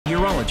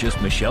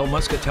meteorologist Michelle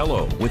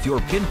Muscatello with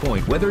your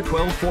Pinpoint Weather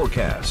 12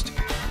 forecast.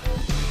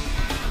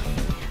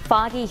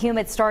 Foggy,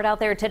 humid start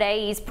out there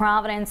today. East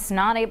Providence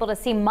not able to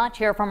see much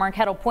here from our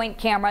Kettle Point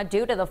camera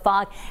due to the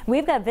fog.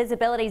 We've got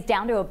visibilities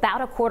down to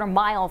about a quarter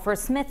mile for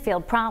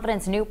Smithfield,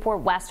 Providence, Newport,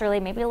 Westerly.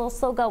 Maybe a little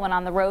slow going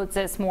on the roads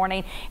this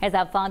morning as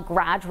that fog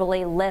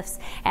gradually lifts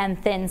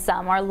and thins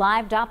some. Our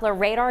live Doppler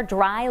radar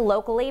dry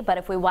locally, but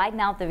if we widen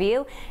out the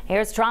view,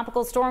 here's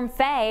Tropical Storm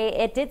Faye.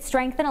 It did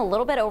strengthen a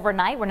little bit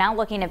overnight. We're now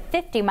looking at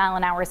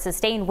 50-mile-an-hour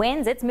sustained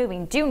winds. It's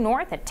moving due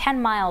north at 10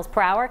 miles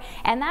per hour,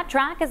 and that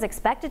track is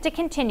expected to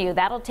continue.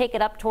 That'll take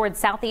it up towards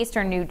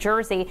southeastern New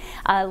Jersey.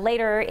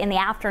 Later in the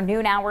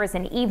afternoon hours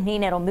and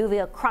evening, it'll move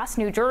across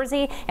New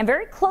Jersey and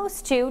very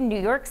close to New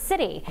York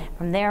City.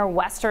 From there,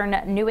 western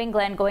New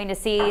England going to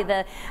see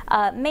the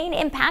main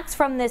impacts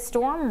from this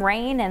storm,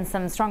 rain and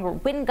some stronger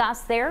wind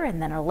gusts there,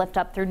 and then it'll lift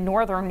up through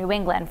northern New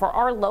England. For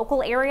our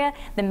local area,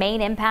 the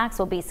main impacts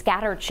will be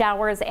scattered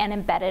showers and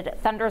embedded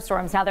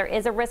thunderstorms. Now, there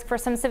is a risk for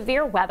some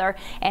severe weather,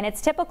 and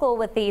it's typical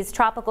with these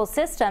tropical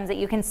systems that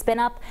you can spin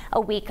up a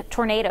weak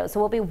tornado. So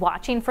we'll be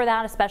watching for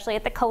that, especially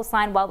at the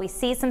coastline. While we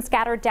see some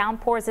scattered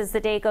downpours as the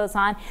day goes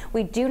on,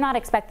 we do not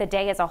expect the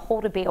day as a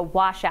whole to be a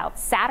washout.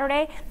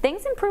 Saturday,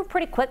 things improve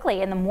pretty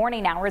quickly in the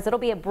morning hours. It'll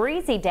be a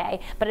breezy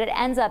day, but it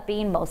ends up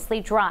being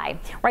mostly dry.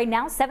 Right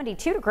now,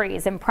 72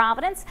 degrees in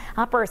Providence,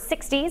 upper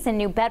 60s in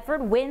New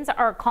Bedford. Winds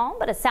are calm,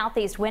 but a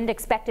southeast wind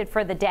expected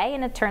for the day,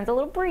 and it turns a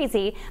little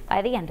breezy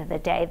by the end of the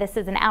day. This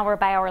is an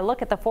hour-by-hour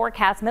look at the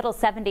forecast. Middle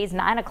 70s,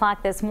 9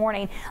 o'clock this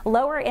morning,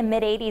 lower in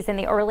mid 80s in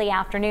the early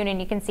afternoon, and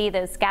you can see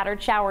those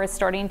scattered showers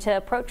starting to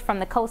approach from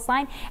the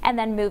coastline and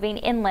then moving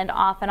inland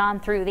off and on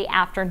through the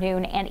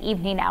afternoon and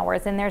evening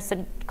hours. And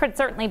could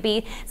certainly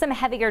be some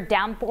heavier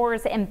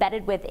downpours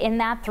embedded within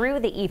that through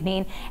the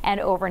evening and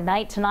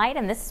overnight tonight.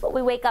 And this is what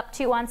we wake up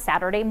to on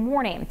Saturday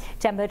morning.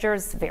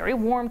 Temperatures very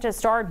warm to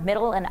start,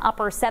 middle and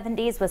upper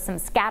 70s with some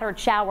scattered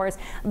showers.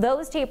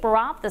 Those taper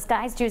off. The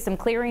skies do some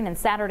clearing, and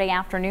Saturday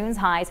afternoon's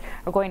highs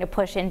are going to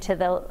push into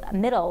the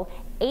middle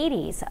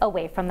 80s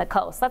away from the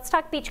coast. Let's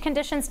talk beach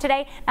conditions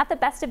today. Not the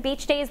best of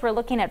beach days. We're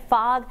looking at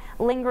fog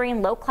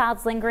lingering, low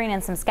clouds lingering,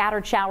 and some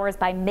scattered showers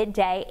by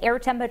midday. Air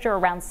temperature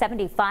around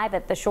 75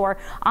 at the shore.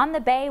 On the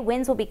bay,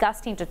 winds will be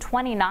gusting to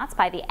 20 knots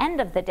by the end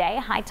of the day.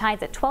 High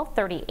tides at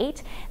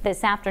 12:38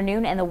 this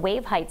afternoon, and the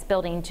wave heights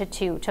building to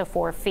 2 to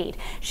 4 feet.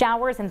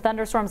 Showers and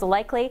thunderstorms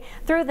likely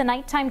through the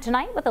nighttime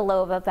tonight with a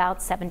low of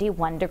about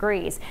 71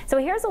 degrees. So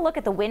here's a look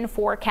at the wind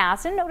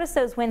forecast, and notice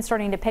those winds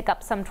starting to pick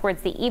up some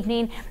towards the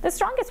evening. The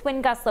strongest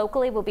wind gusts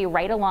locally will be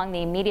right along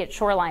the immediate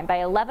shoreline. By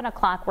 11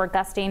 o'clock, we're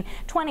gusting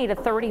 20 to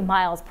 30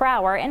 miles per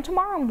hour, and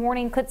tomorrow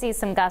morning could see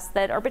some gusts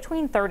that are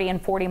between 30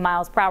 and 40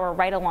 miles per hour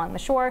right along the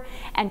shore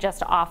and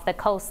just off the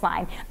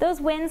coastline.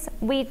 Those winds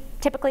we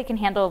typically can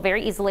handle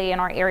very easily in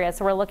our area,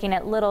 so we're looking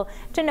at little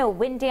to no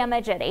wind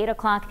damage at 8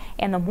 o'clock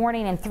in the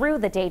morning and through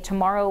the day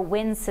tomorrow.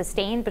 Winds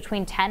sustained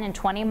between 10 and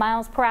 20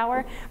 miles per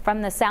hour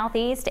from the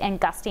southeast and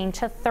gusting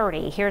to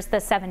 30. Here's the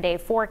 7-day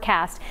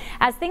forecast.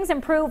 As things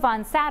improve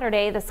on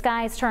Saturday, the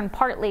skies turn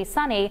partly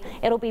sunny.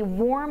 It'll be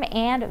warm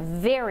and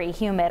very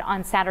humid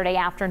on Saturday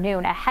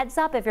afternoon. A heads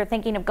up if you're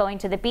thinking of going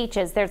to the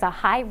beaches. There's a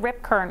high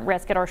rip current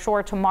risk at our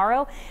shore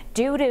tomorrow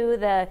due to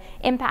the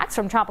impacts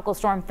from Tropical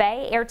Storm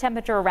Faye. Air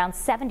temperature around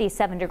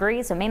 77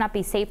 degrees, so it may not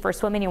be safe for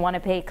swimming. You want to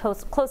pay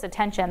close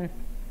attention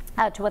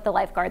to what the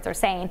lifeguards are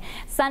saying.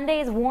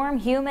 Sunday's warm,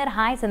 humid,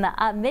 highs in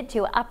the mid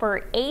to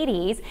upper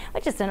 80s,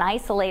 with just an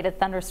isolated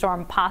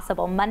thunderstorm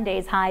possible.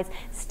 Monday's highs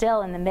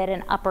still in the mid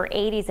and upper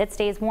 80s. It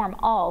stays warm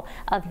all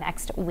of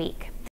next week.